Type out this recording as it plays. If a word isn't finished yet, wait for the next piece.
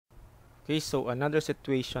Okay, so another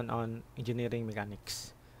situation on engineering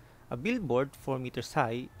mechanics. A billboard 4 meters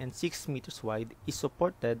high and 6 meters wide is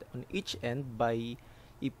supported on each end by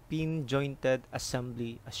a pin-jointed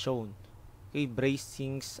assembly as shown. Okay,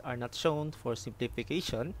 bracings are not shown for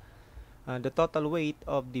simplification. The total weight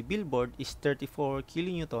of the billboard is 34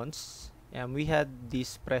 kilonewtons, and we had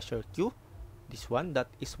this pressure Q, this one, that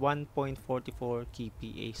is 1.44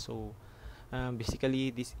 kPa. So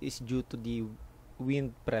basically this is due to the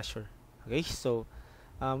wind pressure. Okay, so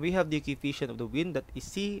we have the coefficient of the wind, that is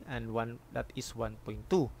C, and that is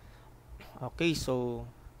 1.2. Okay, so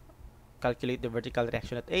calculate the vertical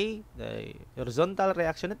reaction at A, the horizontal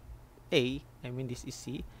reaction at A, this is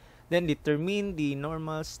C. Then determine the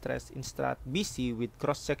normal stress in strat BC with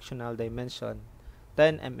cross-sectional dimension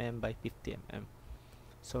 10 mm by 50 mm.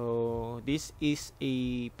 So this is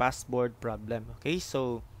a passboard problem. Okay,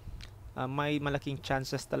 so may malaking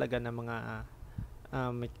chances talaga na mga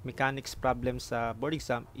mechanics problems sa board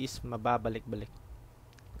exam is mababalik-balik.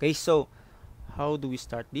 Okay, so how do we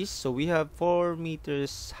start this? So we have 4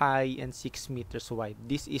 meters high and 6 meters wide.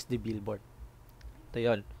 This is the billboard. Ito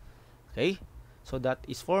yun. Okay, so that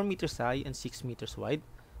is 4 meters high and 6 meters wide.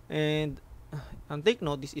 And take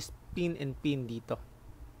note, this is pin and pin dito.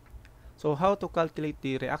 So how to calculate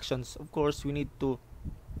the reactions? Of course, we need to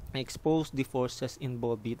expose the forces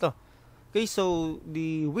involved dito. Okay, so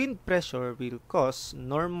the wind pressure will cause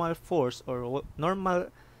normal force or normal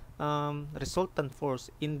resultant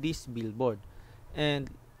force in this billboard, and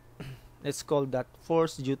let's call that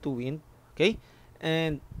force due to wind. Okay,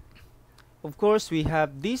 and of course we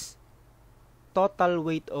have this total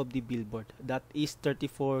weight of the billboard, that is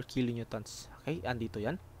 34 kilonewtons. Okay, andito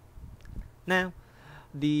yan. Now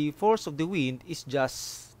the force of the wind is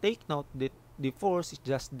just, take note that the force is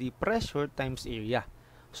just the pressure times area.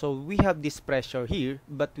 So we have this pressure here,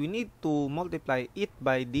 but we need to multiply it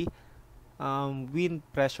by the wind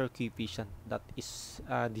pressure coefficient, that is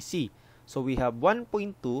the C. So we have 1.2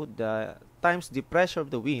 times the pressure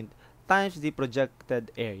of the wind times the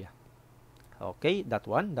projected area. Okay, that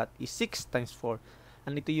one, that is 6 times 4.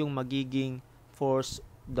 And ito yung magiging force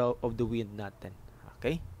of the wind natin.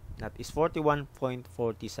 Okay, that is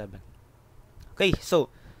 41.47. Okay, so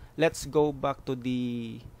let's go back to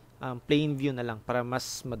the plain view na lang para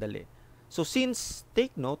mas madali. So since,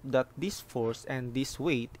 take note that this force and this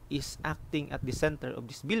weight is acting at the center of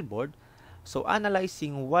this billboard, so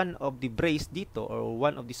analyzing one of the brace dito or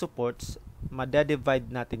one of the supports,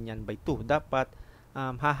 madadivide natin yan by 2. Dapat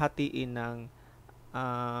hahatiin ng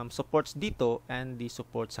supports dito and the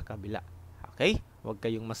support sa kabila. Okay? Huwag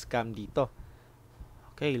kayong ma-scam dito.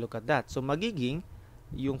 Okay, look at that. So magiging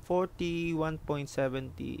yung 41.70,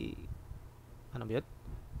 ano ba yun?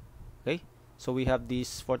 Okay, so we have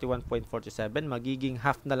this 41.47, magiging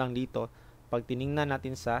half na lang dito pag tiningnan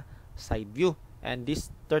natin sa side view, and this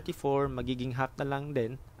 34 magiging half na lang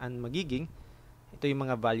din, and magiging ito yung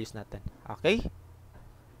mga values natin. Okay,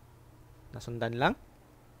 nasundan lang.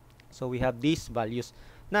 So we have these values.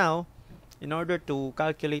 Now in order to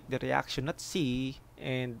calculate the reaction at C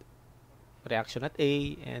and reaction at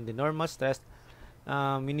A and the normal stress,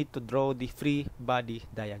 we need to draw the free body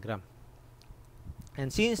diagram. And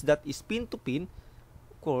since that is pin to pin,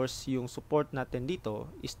 of course, yung support natin dito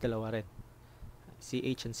is dalawa rin.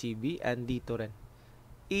 CH and CB, and dito rin.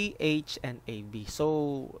 EH and AB.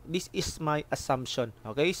 So, this is my assumption.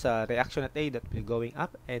 Okay, sa reaction at A, that will going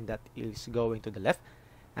up and that is going to the left.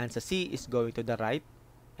 And sa C is going to the right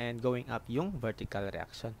and going up yung vertical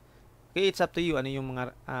reaction. Okay, it's up to you ano yung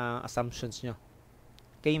mga assumptions nyo.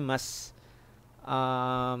 Okay, mas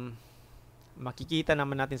makikita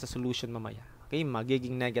naman natin sa solution mamaya. Okay,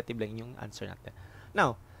 magiging negative lang yung answer natin.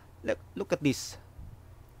 Now, look at this.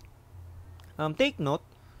 Take note,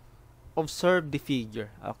 observe the figure.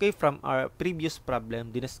 Okay, from our previous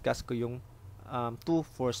problem, diniscuss ko yung two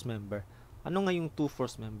force member. Ano nga yung two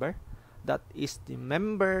force member? That is the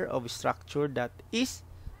member of structure that is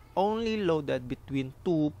only loaded between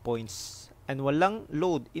 2 points and walang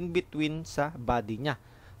load in between sa body niya.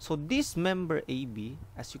 So this member AB,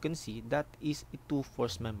 as you can see, that is a two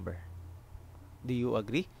force member. Do you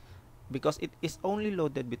agree? Because it is only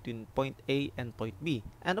loaded between point A and point B.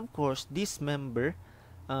 And of course, this member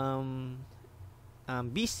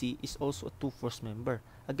BC is also a two force member.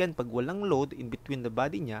 Again, pag walang load in between the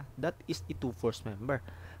body niya, that is a two force member.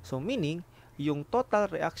 So meaning, yung total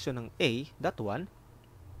reaction ng A, that one,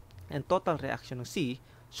 and total reaction ng C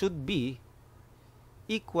should be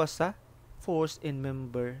equal sa force in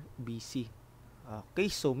member BC. Okay,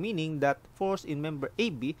 so meaning that force in member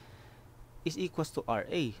AB is equals to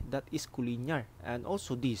RA, that is collinear, and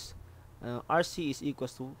also this RC is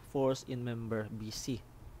equals to force in member BC.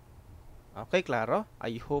 Okay, klaro?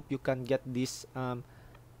 I hope you can get this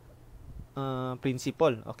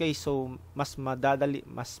principle. Okay, so mas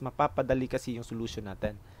mapapadali kasi yung solution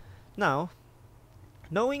natin. Now,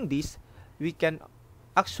 knowing this, we can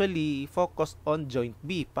actually focus on joint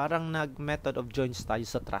B. Parang nag-method of joints tayo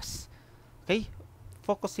sa truss. Okay,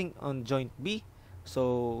 focusing on joint B.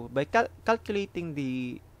 So, by calculating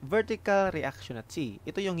the vertical reaction at C,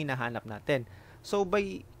 ito yung hinahanap natin. So,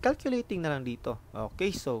 by calculating na lang dito, okay,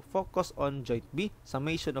 so focus on joint B,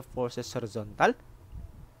 summation of forces horizontal.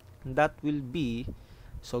 That will be,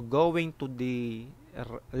 so going to the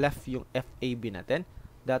left yung FAB natin,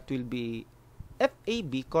 that will be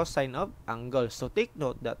FAB cosine of angle. So, take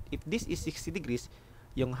note that if this is 60 degrees,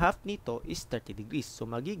 yung half nito is 30 degrees. So,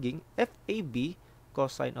 magiging FAB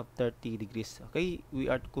cosine of 30 degrees. Okay, we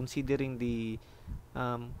are considering the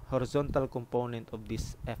horizontal component of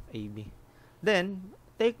this FAB. Then,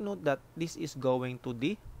 take note that this is going to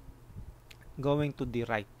the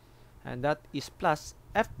right, and that is plus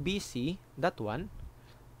FBC, that one,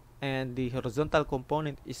 and the horizontal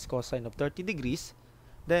component is cosine of 30 degrees.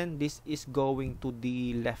 Then, this is going to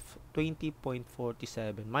the left,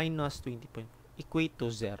 20.47 minus 20. Equate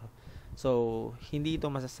to 0. So, hindi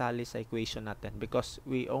ito masasali sa equation natin because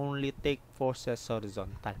we only take forces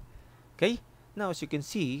horizontal. Okay? Now, as you can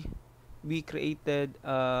see, we created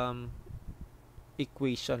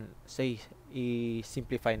equation. Say,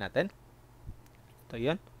 i-simplify natin. Ito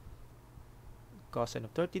yan. Cosine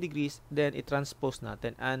of 30 degrees. Then, i-transpose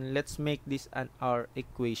natin. And let's make this our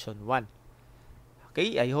equation 1.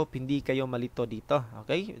 Okay? I hope hindi kayo malito dito.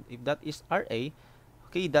 Okay? If that is RA,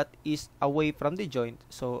 okay, that is away from the joint.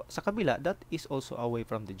 So, sa kabila, that is also away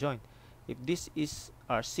from the joint. If this is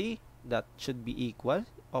RC, that should be equal,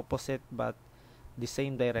 opposite but the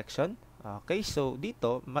same direction. Okay, so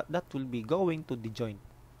dito, that will be going to the joint.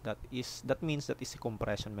 That means that is a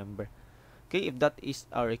compression member. Okay, if that is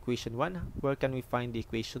our equation 1, where can we find the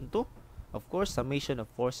equation 2? Of course, summation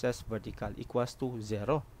of forces vertical equals to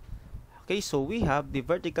 0. Okay, so we have the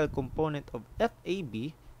vertical component of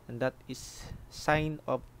FAB, and that is sine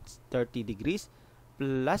of 30 degrees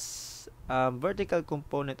plus vertical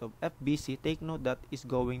component of FBC. Take note that is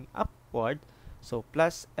going upward, so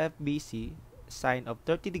plus FBC sine of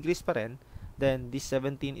 30 degrees pa rin. Then this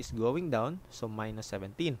 17 is going down, so minus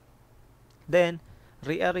 17. Then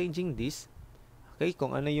rearranging this, okay,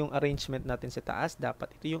 kung ano yung arrangement natin sa taas,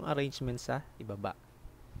 dapat ito yung arrangement sa ibaba.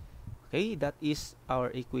 Okay, that is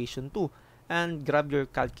our equation 2. And grab your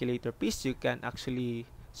calculator please. You can actually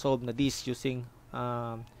solve na this using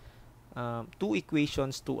two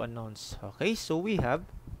equations, two unknowns. Okay, so we have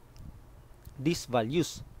these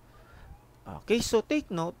values. Okay, so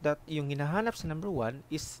take note that yung hinahanap sa number 1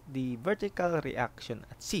 is the vertical reaction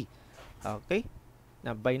at C. Okay,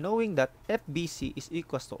 now by knowing that FBC is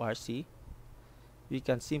equals to RC, we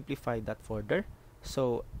can simplify that further.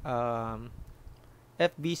 So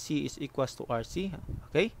FBC is equals to RC.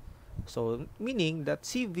 Okay, so meaning that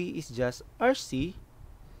CV is just RC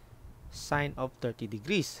sine of 30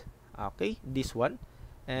 degrees. Okay, this one,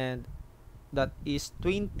 and that is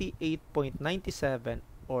 28.97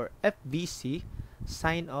 or FBC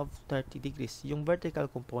sine of 30 degrees, yung vertical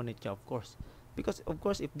component niya, of course, because of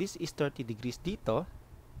course if this is 30 degrees dito,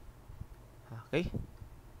 okay,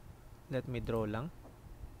 let me draw lang.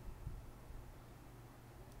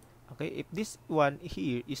 Okay, if this one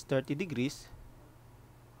here is 30 degrees,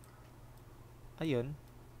 ayun.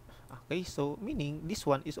 Okay, so meaning this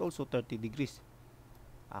one is also 30 degrees.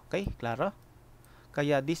 Okay, klaro?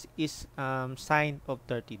 Kaya this is sine of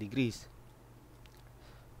 30 degrees.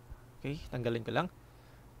 Okay, tanggalin ko lang.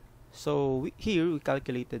 So here we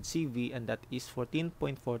calculated CV, and that is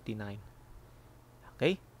 14.49.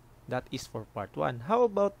 Okay, that is for part 1. How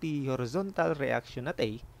about the horizontal reaction at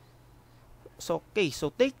A? So okay,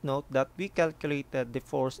 so take note that we calculated the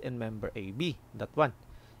force in member AB, that one,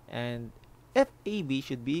 and FAB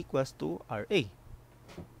should be equals to RA.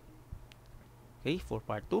 Okay, for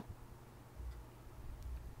part 2.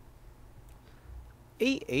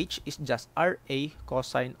 AH is just RA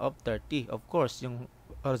cosine of 30. Of course, yung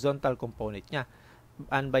horizontal component niya.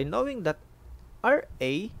 And by knowing that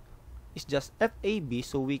RA is just FAB,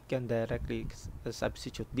 so we can directly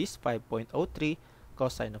substitute this 5.03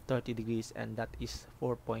 cosine of 30 degrees, and that is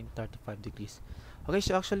 4.35 degrees. Okay,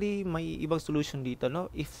 so actually may ibang solution dito, no?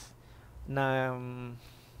 If na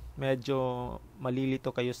medyo malilito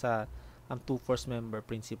kayo sa two force member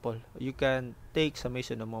principle, you can take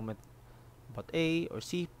summation of moment about A or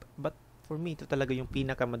C, but for me ito talaga yung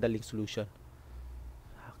pinakamadaling solution.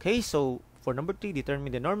 Okay, so for number 3,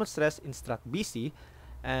 determine the normal stress in strat BC.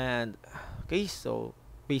 And okay, so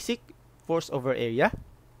basic force over area.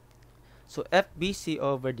 So FBC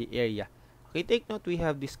over the area. Okay, take note we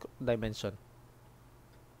have this dimension.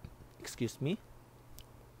 Excuse me.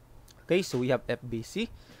 Okay, so we have FBC.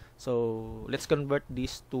 So let's convert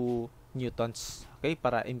this to newtons. Okay,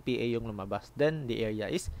 para MPa yung lumabas. Then the area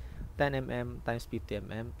is 10 mm times 50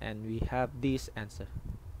 mm, and we have this answer.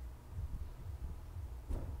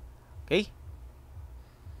 Okay.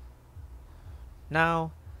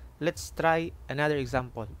 Now, let's try another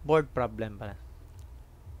example. Board problem pala.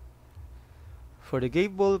 For the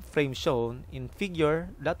gable frame shown in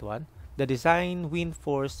figure .1, the design wind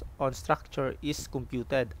force on structure is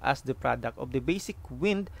computed as the product of the basic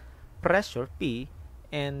wind pressure P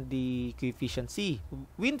and the coefficient C.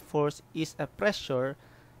 Wind force is a pressure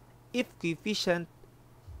if coefficient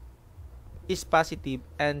is positive,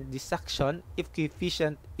 and the suction if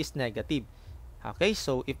coefficient is negative. Okay,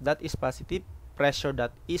 so if that is positive, pressure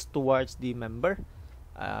that is towards the member,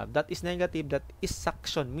 that is negative, that is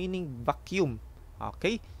suction, meaning vacuum.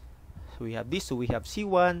 Okay, so we have this. So we have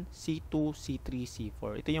C1, C2, C3,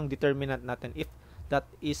 C4. Ito yung determinant natin if that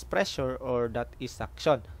is pressure or that is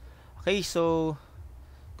suction. Okay, so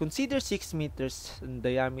consider 6 meters in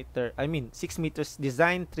diameter, 6 meters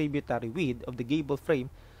design tributary width of the gable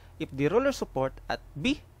frame if the roller support at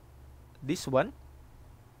B, this one,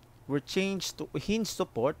 were changed to hinge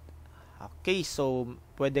support. Okay, so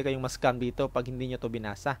pwede kayong ma-scam dito pag hindi nyo to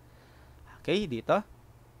binasa. Okay, dito.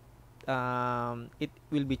 It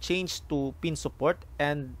will be changed to pin support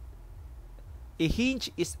and a hinge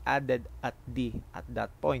is added at D at that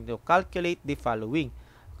point. So, calculate the following.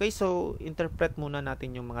 Okay, so interpret muna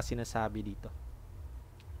natin yung mga sinasabi dito.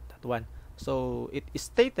 That one. So, it is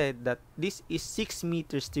stated that this is 6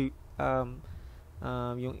 meters to,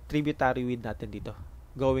 yung tributary width natin dito,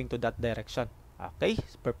 going to that direction. Okay,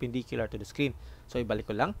 perpendicular to the screen. So, ibalik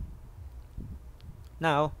ko lang.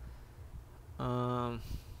 Now,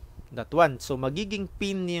 that one. So, magiging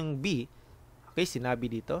pin yung B. Okay, sinabi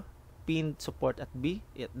dito. Pin support at B.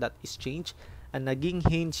 That is changed. And naging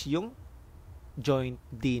hinge yung joint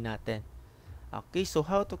D natin. Okay, so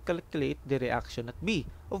how to calculate the reaction at B?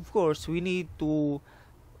 Of course, we need to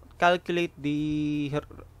calculate the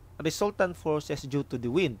resultant forces due to the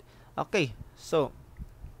wind. Okay, so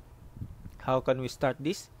how can we start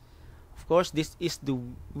this? Of course, this is the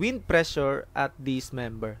wind pressure at this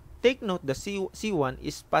member. Take note the C1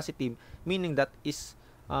 is positive, meaning that is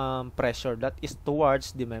pressure that is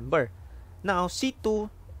towards the member. Now, C2,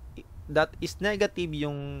 that is negative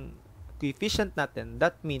yung coefficient natin,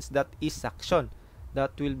 that means that is suction.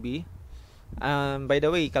 That will be, by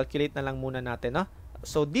the way, calculate na lang muna natin, no?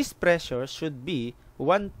 So, this pressure should be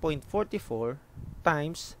 1.44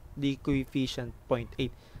 times the coefficient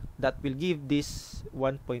 0.8. That will give this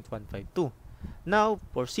 1.152. Now,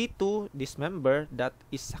 for C2, this member, that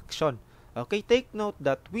is suction. Okay, take note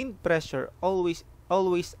that wind pressure always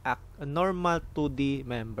act normal to the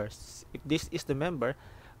members. If this is the member,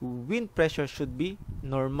 wind pressure should be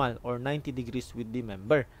normal or 90 degrees with the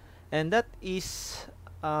member, and that is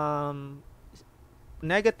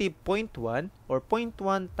negative 0.1 or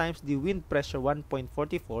 0.1 times the wind pressure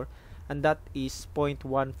 1.44, and that is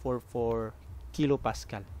 0.144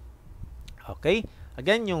 kilopascal. Okay,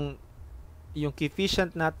 again yung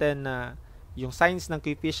coefficient natin na yung signs ng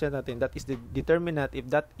coefficient natin, that is the determinant if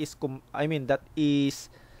that is that is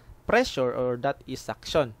pressure or that is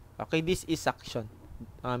suction. Okay, this is suction.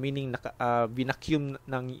 Meaning binacuum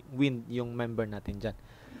ng wind yung member natin dyan.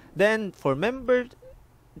 Then, for member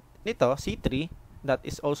nito, C3, that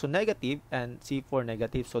is also negative, and C4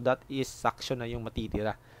 negative. So, that is suction na yung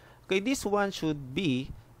matitira. Okay, this one should be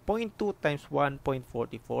 0.2 times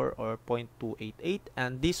 1.44 or 0.288.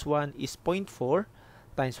 And this one is 0.4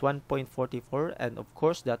 times 1.44. And of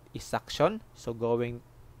course, that is suction. So, going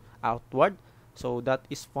outward. So, that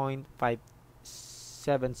is 0.576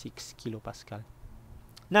 kilopascal.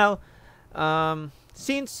 Now,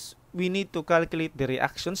 since we need to calculate the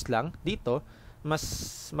reactions lang dito, mas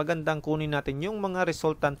magandang kunin natin yung mga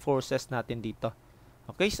resultant forces natin dito.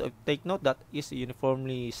 Okay, so take note that is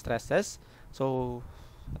uniformly stresses. So,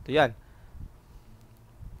 ito yan.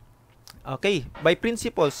 Okay, by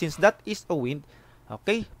principle, since that is a wind,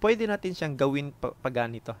 okay, pwede natin siyang gawin pa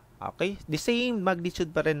ganito. Okay, the same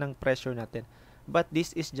magnitude pa rin ng pressure natin. But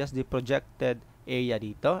this is just the projected area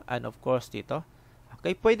dito, and of course dito.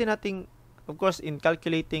 Okay, pwede nating, of course, in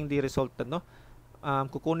calculating the resultant, no,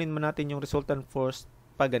 kukunin mo natin yung resultant force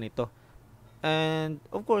pa ganito. And,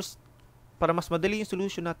 of course, para mas madali yung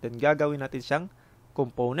solution natin, gagawin natin siyang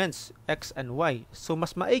components, X and Y. So,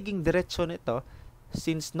 mas maiging diretsyon ito,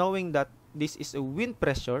 since knowing that this is a wind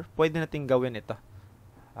pressure, pwede natin gawin ito.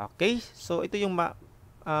 Okay, so ito yung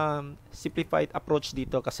simplified approach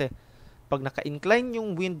dito kasi pag naka-incline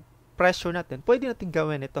yung wind pressure natin, pwede natin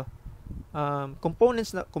gawin ito.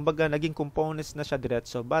 Components na, kumbaga naging components na siya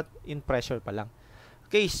diretso, but in pressure pa lang.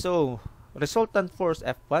 Okay, so resultant force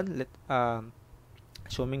F1,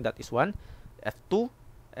 assuming that is 1, F2,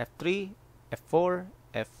 F3, F4,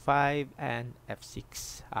 F5, and F6.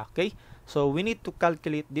 Okay, so we need to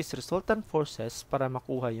calculate these resultant forces para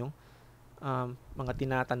makuha yung mga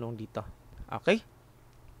tinatanong dito. Okay,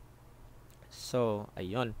 so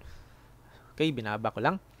ayun. Okay, binaba ko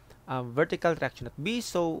lang. Vertical reaction at B.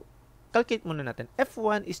 So, calculate muna natin.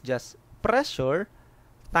 F1 is just pressure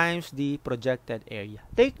times the projected area.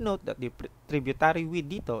 Take note that the tributary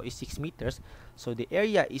width dito is 6 meters. So, the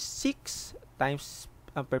area is 6 times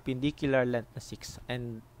perpendicular length na 6.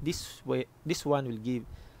 And this one will give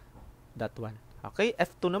that one. Okay,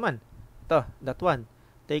 F2 naman. Ito, that one.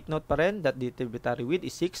 Take note pa rin that the tributary width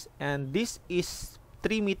is 6. And this is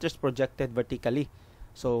 3 meters projected vertically.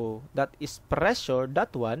 So, that is pressure,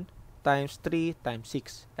 that one, times 3 times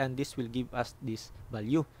 6. And this will give us this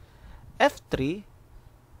value. F3,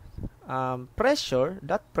 pressure,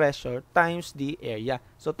 that pressure, times the area.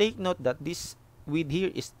 So, take note that this width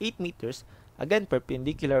here is 8 meters. Again,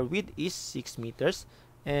 perpendicular width is 6 meters.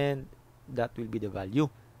 And that will be the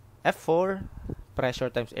value. F4,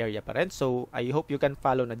 pressure times area pa rin. So, I hope you can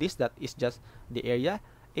follow na this. That is just the area.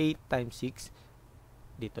 8 times 6.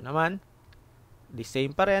 Dito naman, the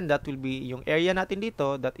same pa rin. That will be yung area natin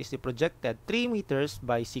dito. That is the projected 3 meters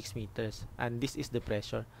by 6 meters. And this is the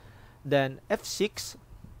pressure. Then, F6,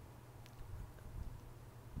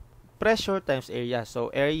 pressure times area.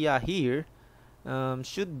 So, area here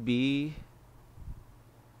should be,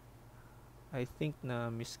 I think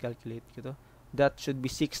na miscalculate ko to. That should be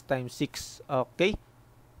 6 times 6. Okay.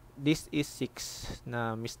 This is 6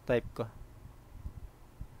 na mistype ko.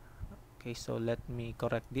 Okay, so let me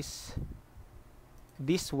correct this.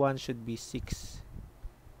 This one should be 6.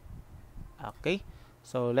 Okay.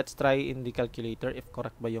 So, let's try in the calculator if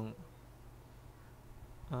correct ba yung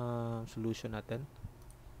solution natin.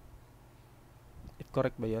 If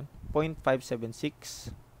correct ba yun?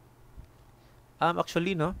 0.576.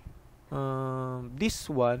 Actually, no. This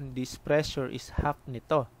one, this pressure is half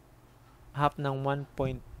nito. Half ng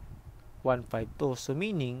 1.152. So,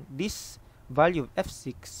 meaning, this value of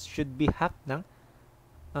F6 should be half ng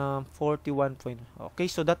 41. Okay,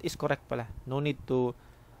 so that is correct pala. No need to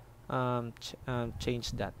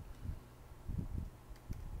change that.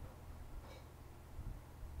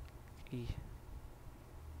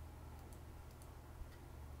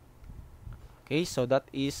 Okay, so that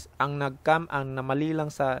is ang namali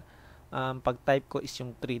lang sa pag-type ko is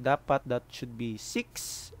yung 3. Dapat that should be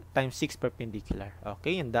 6 times 6 perpendicular.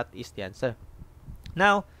 Okay, and that is the answer.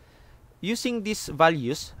 Now, using these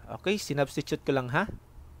values, okay, sinubstitute ko lang ha.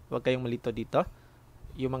 Huwag kayong malito dito.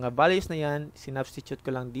 Yung mga values na yan, sinubstitute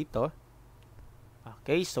ko lang dito.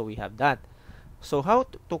 Okay, so we have that. So, how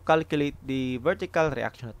to calculate the vertical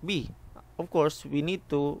reaction at B? Of course, we need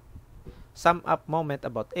to sum up moment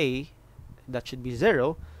about A. That should be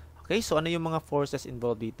 0. Okay, so ano yung mga forces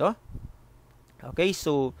involved dito? Okay,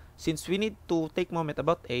 so since we need to take moment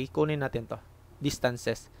about A, kunin natin to.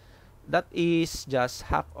 Distances. That is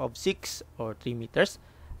just half of 6 or 3 meters.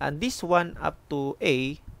 And this one up to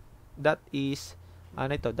A, that is,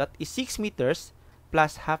 that is 6 meters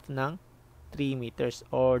plus half ng 3 meters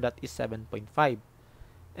or that is 7.5.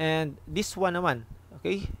 And this one naman,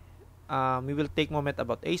 okay, we will take moment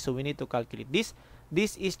about A, so we need to calculate this.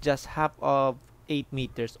 This is just half of 8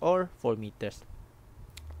 meters or 4 meters.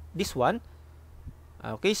 This one,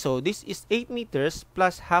 okay, so this is 8 meters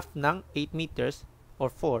plus half ng 8 meters or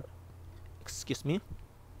 4. Excuse me.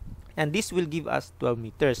 And this will give us 12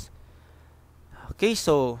 meters. Okay,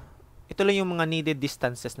 so ito lang yung mga needed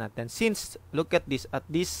distances natin. Since, look at this, at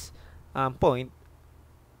this point,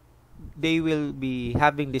 they will be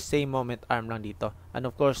having the same moment arm lang dito. And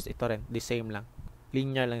of course, ito rin, the same lang.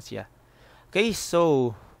 Linear lang siya. Okay,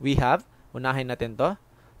 so we have, unahin natin to.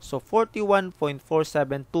 So,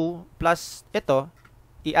 41.472 plus ito,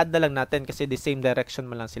 i-add na lang natin kasi the same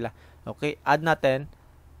direction mo lang sila. Okay, add natin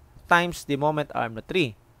times the moment arm na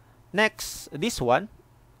 3. Next, this one,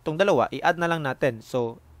 itong dalawa, i-add na lang natin.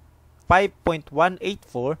 So,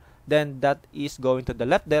 5.184, then that is going to the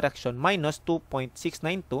left direction minus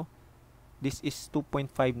 2.692. This is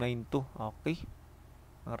 2.592. Okay.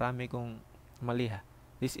 Marami kong mali ha.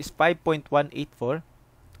 This is 5.184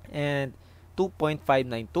 and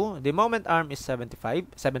 2.592. The moment arm is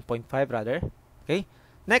 7.5 rather. Okay.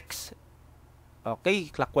 Next.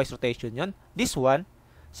 Okay, clockwise rotation yon. This one,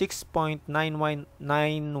 6.91912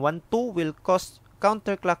 will cause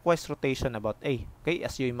counterclockwise rotation about A. Okay,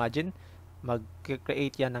 as you imagine,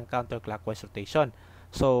 mag-create yan ng counterclockwise rotation.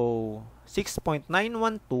 So, 6.912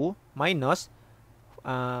 minus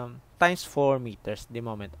times 4 meters, the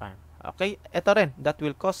moment arm. Okay, ito rin, that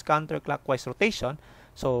will cause counterclockwise rotation.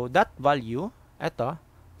 So, that value, ito,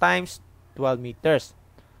 times 12 meters.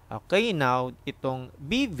 Okay, now, itong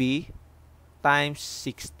BV times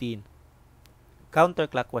 16.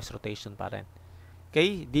 Counterclockwise rotation pa rin.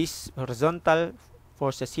 Okay, these horizontal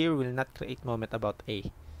forces here will not create moment about A.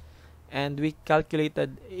 And we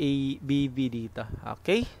calculated a BV dito.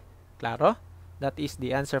 Okay, klaro? That is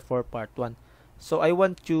the answer for part 1. So, I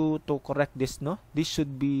want you to correct this, no? This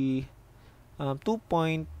should be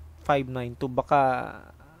 2.592. Baka,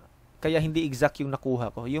 kaya hindi exact yung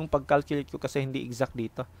nakuha ko. Yung pag-calculate ko kasi hindi exact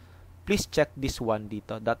dito. Please check this one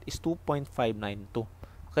dito. That is 2.592.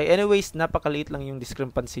 Okay, anyways, napakaliit lang yung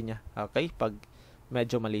discrepancy niya. Okay, pag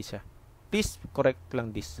medyo mali siya. Please correct lang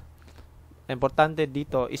this. Importante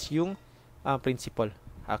dito is yung principle.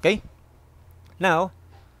 Okay? Now,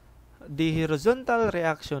 the horizontal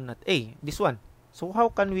reaction at A, this one. So,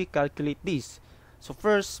 how can we calculate this? So,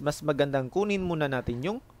 first, mas magandang kunin muna natin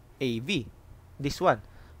yung AV. This one.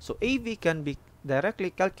 So, AV can be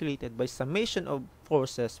directly calculated by summation of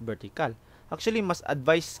forces vertical. Actually, mas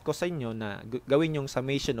advice ko sa inyo na gawin yung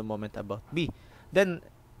summation of moment about B. Then,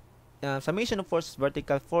 summation of forces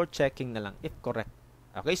vertical for checking na lang if correct.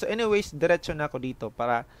 Okay, so anyways, diretso na ako dito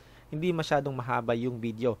para hindi masyadong mahaba yung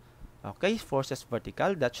video. Okay, forces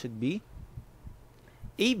vertical, that should be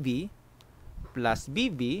AV plus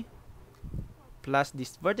BV plus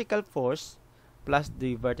this vertical force plus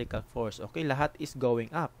the vertical force. Okay, lahat is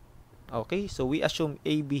going up. Okay, so we assume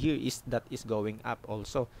AB here is that is going up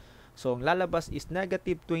also. So, ang lalabas is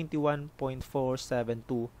negative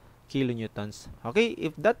 21.472 kilonewtons. Okay,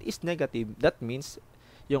 if that is negative, that means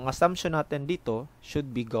yung assumption natin dito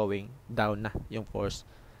should be going down na yung force.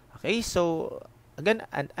 Okay, so again,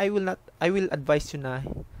 and I will advise you na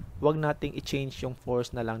wag nating i-change yung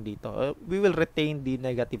force na lang dito. We will retain the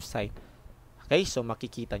negative sign. Okay, so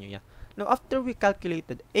makikita nyo yan. Now, after we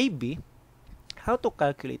calculated AB, how to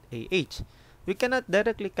calculate AH? We cannot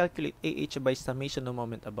directly calculate AH by summation of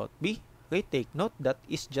moment about B. Okay, take note that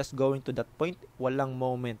is just going to that point. Walang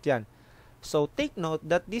moment yan. So, take note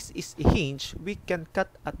that this is a hinge. We can cut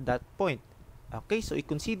at that point. Okay, so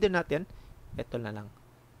i-consider natin, ito na lang.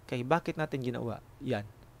 Okay, bakit natin ginawa? Yan.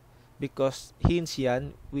 Because hinge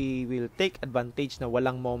yan, we will take advantage na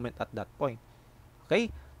walang moment at that point.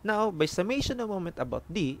 Okay, now, by summation of moment about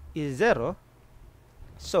D is 0.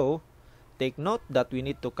 So, take note that we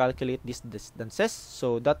need to calculate these distances.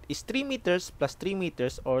 So, that is 3 meters plus 3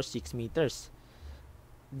 meters or 6 meters.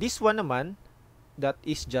 This one naman, that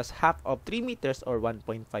is just half of 3 meters or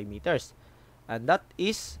 1.5 meters. And that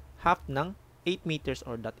is half ng 8 meters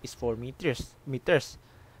or that is 4 meters.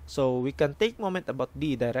 So, we can take moment about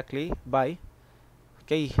D directly by,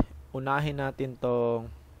 okay, unahin natin tong,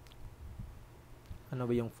 ano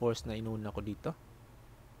ba yung force na inuna ko dito?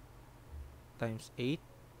 Times 8.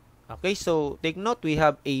 Okay, so take note, we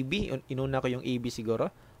have AB. Inuna ko yung AB siguro.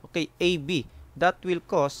 Okay, AB. That will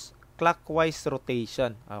cause clockwise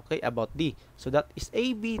rotation. Okay, about D. So that is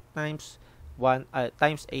AB times 8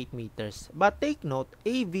 meters. But take note,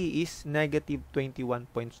 AB is negative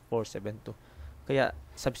 21.472. Kaya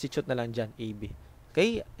substitute na lang dyan, AB.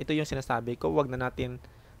 Okay, ito yung sinasabi ko. Huwag na natin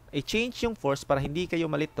i-change yung force para hindi kayo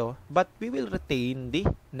malito. But we will retain the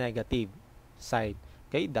negative side.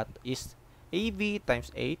 Okay, that is AB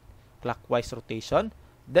times 8 clockwise rotation.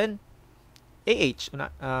 Then, AH,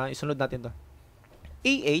 isunod natin to.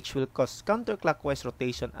 AH will cause counterclockwise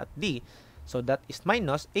rotation at D. So, that is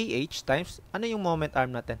minus AH times, ano yung moment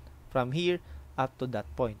arm natin? From here up to that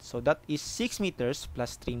point. So, that is 6 meters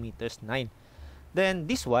plus 3 meters, 9. Then,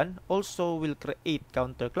 this one also will create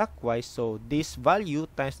counterclockwise. So, this value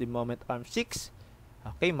times the moment arm 6.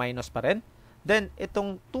 Okay, minus pa rin. Then,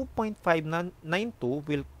 itong 2.592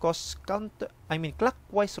 will cause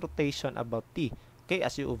clockwise rotation about T. Okay,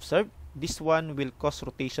 as you observe, this one will cause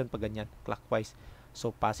rotation pa ganyan, clockwise.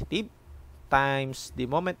 So, positive times the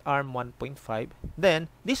moment arm 1.5.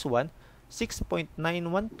 Then, this one, 6.912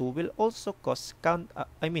 will also cause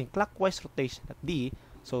clockwise rotation at D.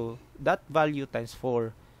 So, that value times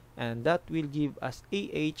 4. And that will give us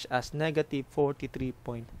AH as negative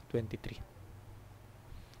 43.23.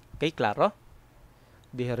 Okay, klaro?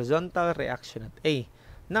 The horizontal reaction at A.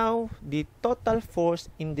 Now, the total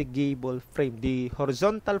force in the gable frame. The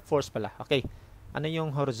horizontal force pala. Okay. Ano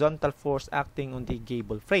yung horizontal force acting on the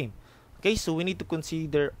gable frame? Okay, so we need to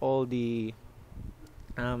consider all the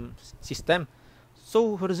system.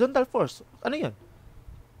 So, horizontal force. Ano yun?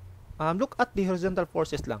 Look at the horizontal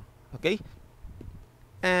forces lang. Okay?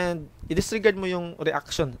 and i-disregard mo yung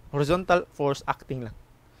reaction, horizontal force acting lang.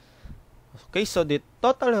 Okay, so the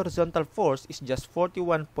total horizontal force is just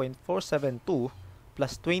 41.472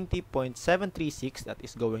 plus 20.736, that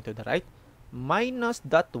is going to the right, minus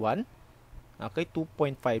that one, okay,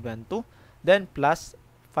 2.512, then plus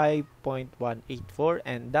 5.184,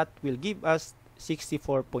 and that will give us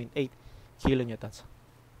 64.8 kilonewtons.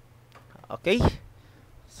 Okay,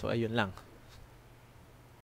 so ayun lang.